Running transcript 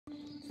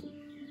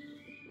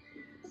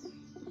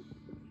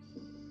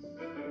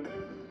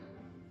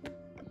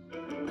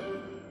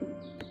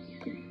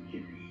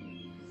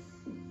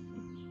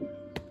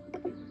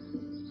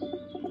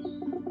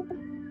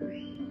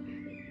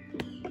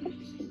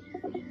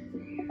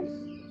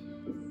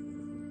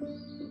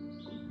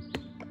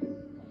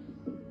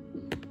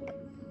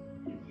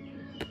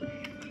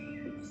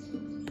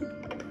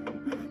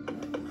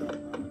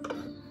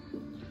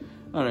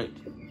Alright.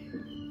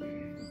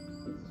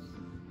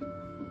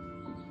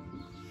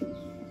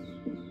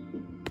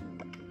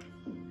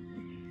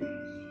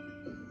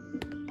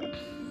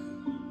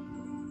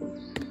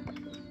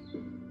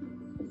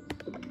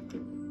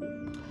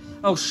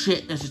 Oh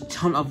shit, there's a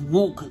ton of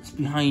walkers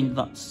behind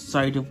that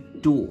side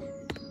of door.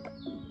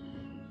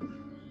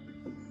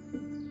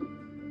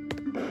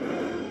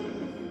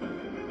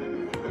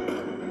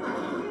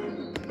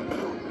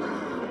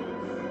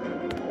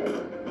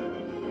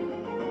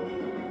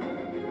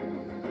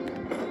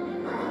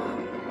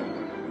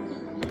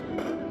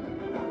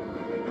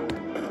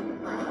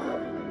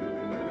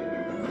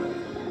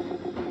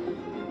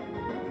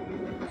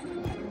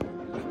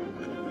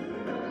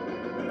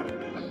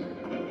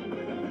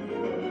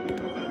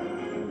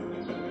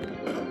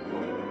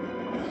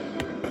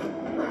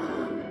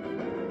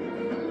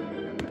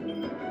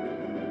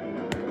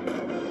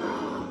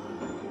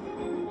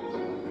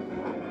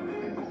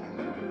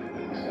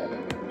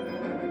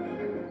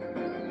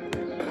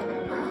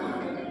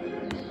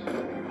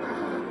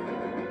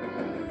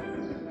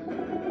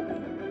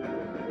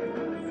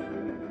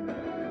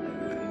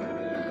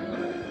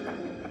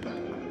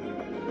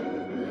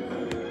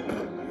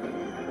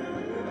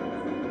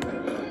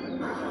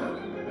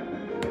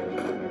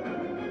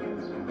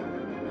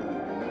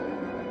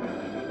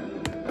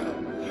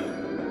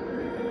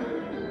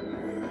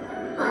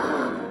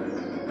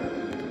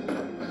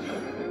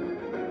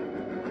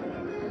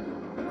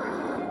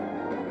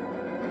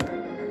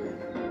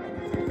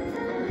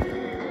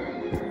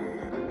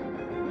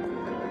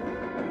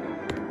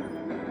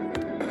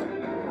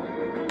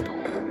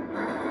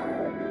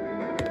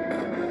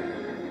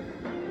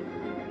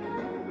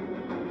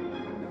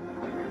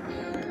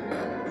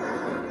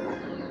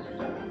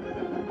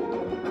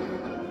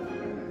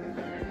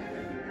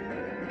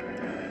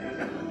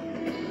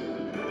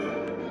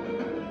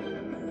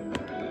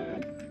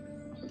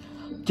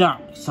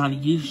 Damn, Sonny,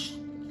 you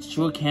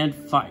sure can't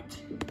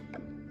fight.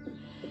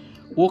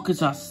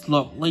 Walkers are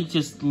slow, they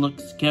just look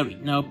scary.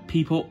 Now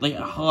people, they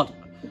are harder.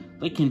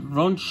 They can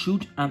run,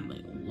 shoot, and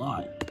they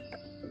lie.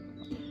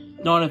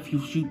 Not if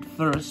you shoot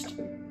first.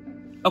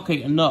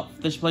 Okay, enough.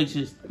 This place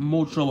is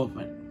more trouble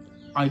than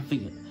I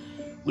figured.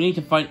 We need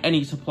to find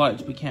any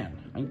supplies we can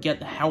and get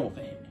the hell out of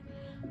here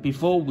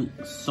before we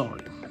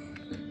sorry.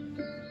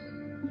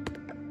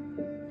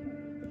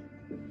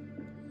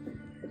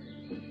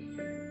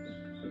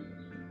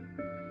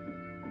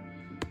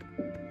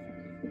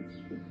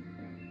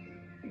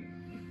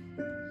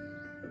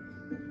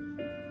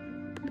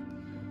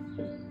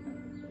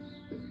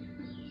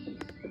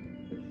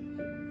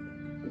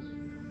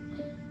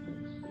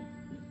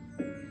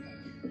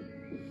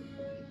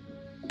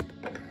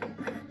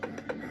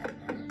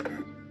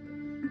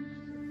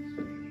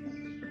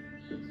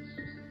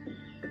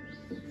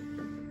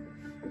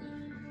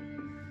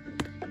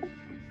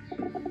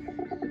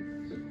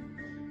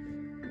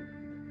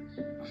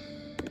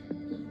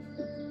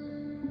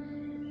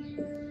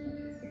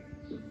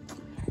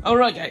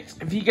 Alright guys,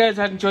 if you guys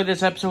had enjoyed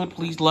this episode,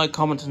 please like,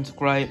 comment, and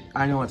subscribe.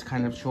 I know it's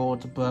kind of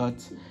short, but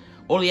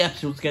all the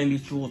episodes are going to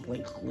be short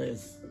like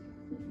this.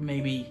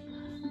 Maybe.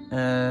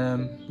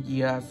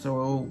 Yeah,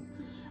 so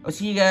I'll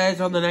see you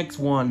guys on the next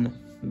one.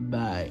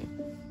 Bye.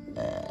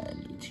 I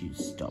need to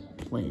stop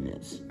playing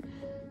this.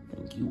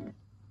 Thank you.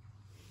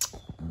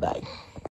 Bye.